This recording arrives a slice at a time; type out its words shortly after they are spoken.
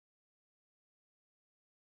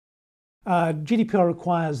GDPR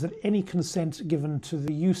requires that any consent given to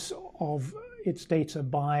the use of its data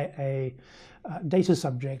by a data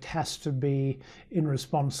subject has to be in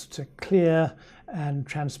response to clear and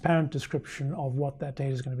transparent description of what that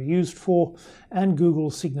data is going to be used for, and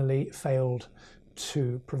Google signally failed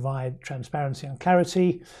to provide transparency and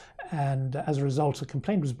clarity, and as a result a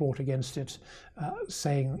complaint was brought against it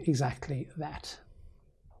saying exactly that.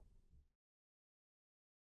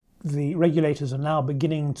 The regulators are now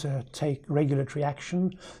beginning to take regulatory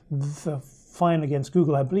action. The fine against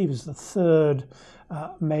Google, I believe, is the third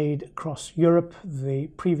made across Europe. The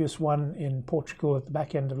previous one in Portugal at the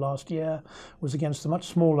back end of last year was against a much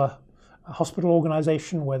smaller hospital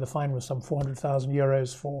organisation where the fine was some 400,000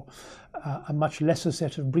 euros for a much lesser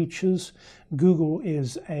set of breaches. Google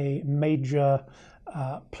is a major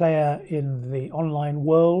player in the online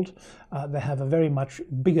world. They have a very much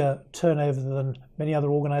bigger turnover than many other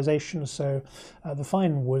organizations, so the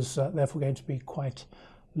fine was therefore going to be quite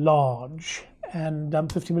large. And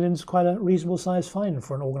 50 million is quite a reasonable size fine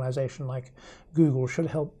for an organization like Google. Should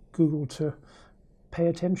help Google to pay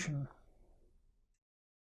attention.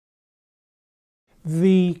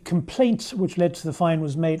 The complaint which led to the fine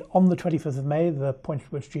was made on the 25th of May, the point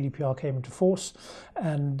at which GDPR came into force,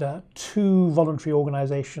 and two voluntary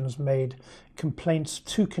organisations made complaints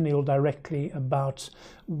to CNIL directly about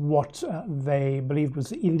what they believed was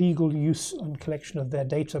the illegal use and collection of their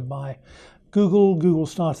data by Google. Google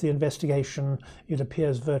started the investigation, it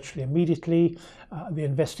appears, virtually immediately. The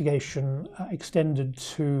investigation extended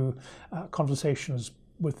to conversations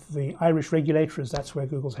with the Irish regulator, as that's where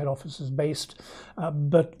Google's head office is based.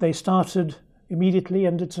 But they started immediately,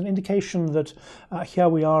 and it's an indication that here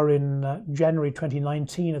we are in January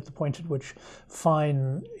 2019 at the point at which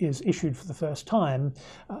fine is issued for the first time.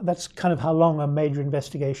 That's kind of how long a major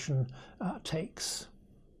investigation takes.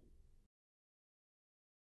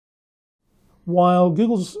 While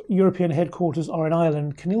Google's European headquarters are in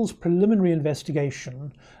Ireland, CNIL's preliminary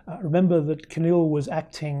investigation, remember that CNIL was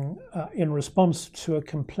acting in response to a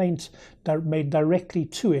complaint made directly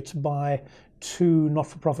to it by two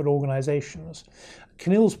not-for-profit organisations.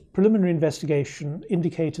 CNIL's preliminary investigation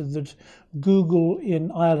indicated that Google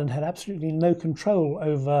in Ireland had absolutely no control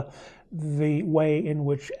over the way in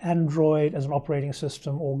which Android as an operating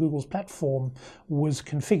system or Google's platform was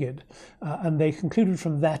configured. And they concluded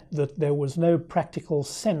from that that there was no practical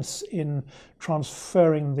sense in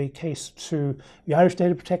transferring the case to the Irish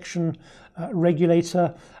data protection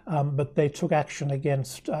regulator, but they took action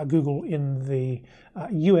against Google in the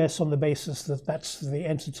US on the basis that that's the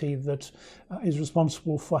entity that is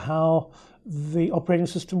responsible for how the operating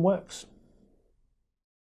system works.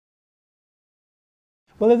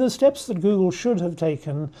 Well, they're the steps that Google should have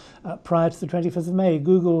taken prior to the 25th of May.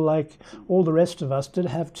 Google, like all the rest of us, did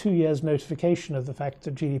have 2 years notification of the fact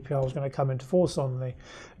that GDPR was going to come into force on the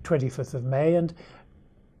 25th of May. And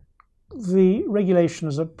the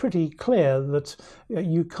regulations are pretty clear that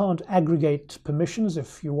you can't aggregate permissions.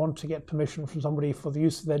 If you want to get permission from somebody for the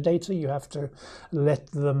use of their data, you have to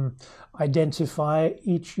let them identify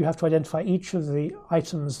each. You have to identify each of the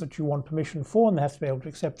items that you want permission for, and they have to be able to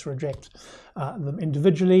accept or reject them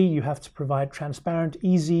individually. You have to provide transparent,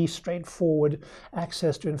 easy, straightforward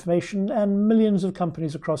access to information, and millions of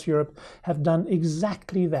companies across Europe have done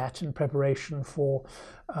exactly that in preparation for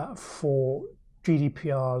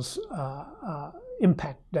GDPR's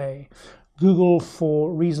impact day. Google,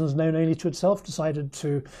 for reasons known only to itself, decided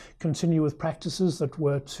to continue with practices that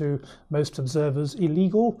were to most observers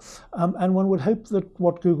illegal. And one would hope that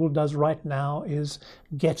what Google does right now is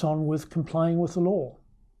get on with complying with the law.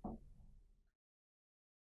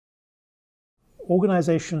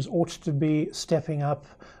 Organizations ought to be stepping up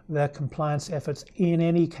their compliance efforts in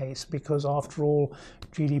any case, because after all,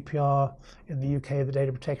 GDPR in the UK, the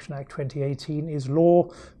Data Protection Act 2018, is law.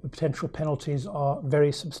 The potential penalties are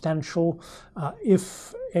very substantial.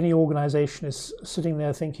 If any organization is sitting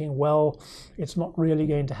there thinking, well, it's not really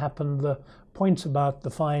going to happen, the point about the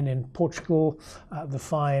fine in Portugal, the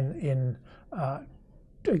fine in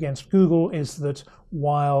against Google, is that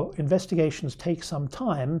while investigations take some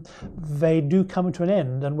time, they do come to an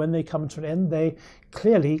end, and when they come to an end, they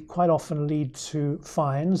clearly quite often lead to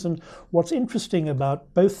fines. And what's interesting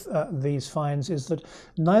about both these fines is that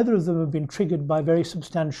neither of them have been triggered by very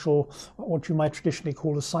substantial, what you might traditionally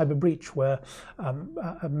call a cyber breach, where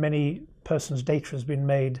many person's data has been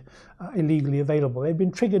made illegally available. They've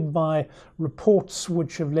been triggered by reports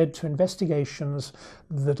which have led to investigations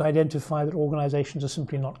that identify that organizations are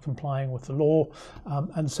simply not complying with the law.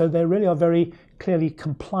 And so they really are very clearly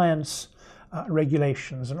compliance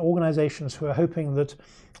regulations, and organizations who are hoping that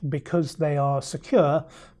because they are secure,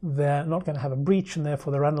 they're not going to have a breach and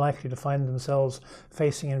therefore they're unlikely to find themselves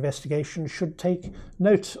facing investigation should take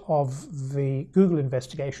note of the Google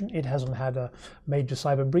investigation. It hasn't had a major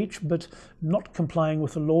cyber breach, but not complying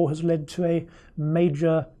with the law has led to a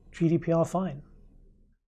major GDPR fine.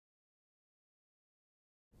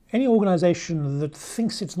 Any organization that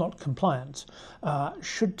thinks it's not compliant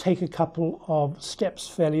should take a couple of steps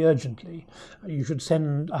fairly urgently. You should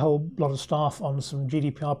send a whole lot of staff on some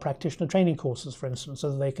GDPR practitioner training courses, for instance,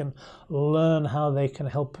 so that they can learn how they can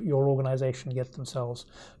help your organization get themselves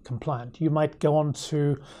compliant. You might go on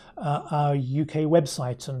to our UK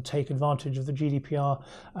website and take advantage of the GDPR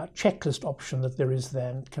checklist option that there is there,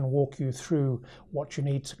 and can walk you through what you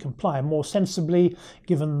need to comply. More sensibly,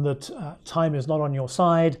 given that time is not on your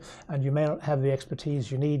side and you may not have the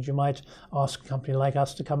expertise you need, you might ask a company like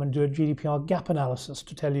us to come and do a GDPR gap analysis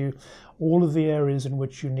to tell you all of the areas in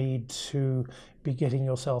which you need to be getting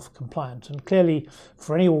yourself compliant. And clearly,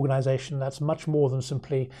 for any organization, that's much more than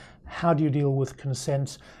simply how do you deal with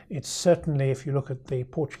consent. It's certainly, if you look at the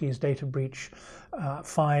Portuguese data breach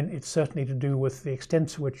fine, it's certainly to do with the extent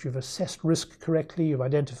to which you've assessed risk correctly, you've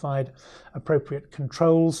identified appropriate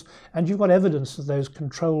controls, and you've got evidence that those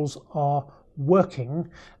controls are working,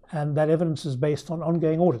 and that evidence is based on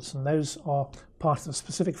ongoing audits, and those are part of the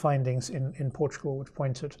specific findings in Portugal, which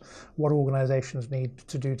point at what organizations need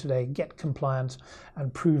to do today: get compliant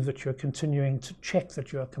and prove that you're continuing to check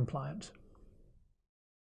that you're compliant.